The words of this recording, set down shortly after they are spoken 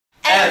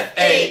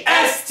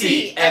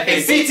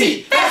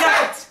F-A-S-T-F-A-C-T.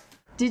 Fact!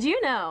 Did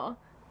you know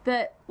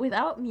that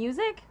without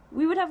music,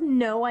 we would have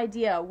no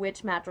idea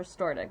which mattress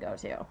store to go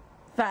to?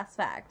 Fast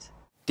fact.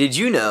 Did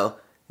you know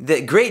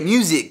that great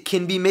music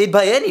can be made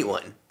by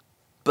anyone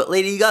but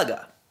Lady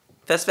Gaga?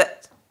 Fast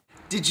fact.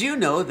 Did you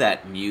know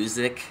that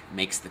music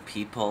makes the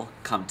people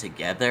come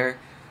together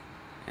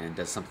and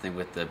does something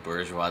with the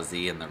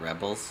bourgeoisie and the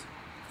rebels?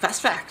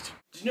 Fast fact.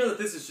 Did you know that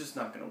this is just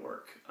not going to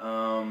work?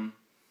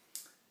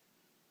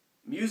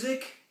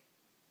 Music,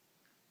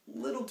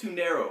 little too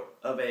narrow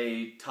of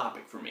a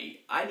topic for me.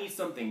 I need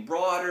something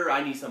broader,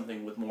 I need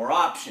something with more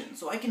options,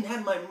 so I can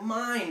have my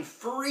mind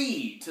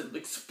free to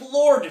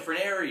explore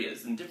different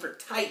areas and different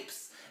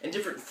types and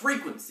different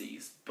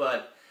frequencies.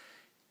 But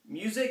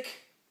music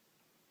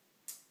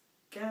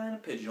kind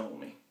of pigeonholed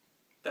me.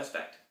 That's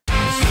fact.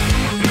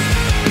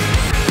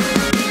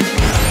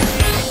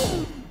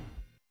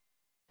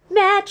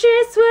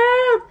 Mattress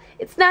World!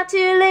 It's not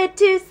too late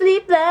to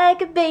sleep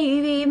like a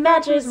baby.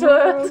 Mattress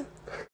World!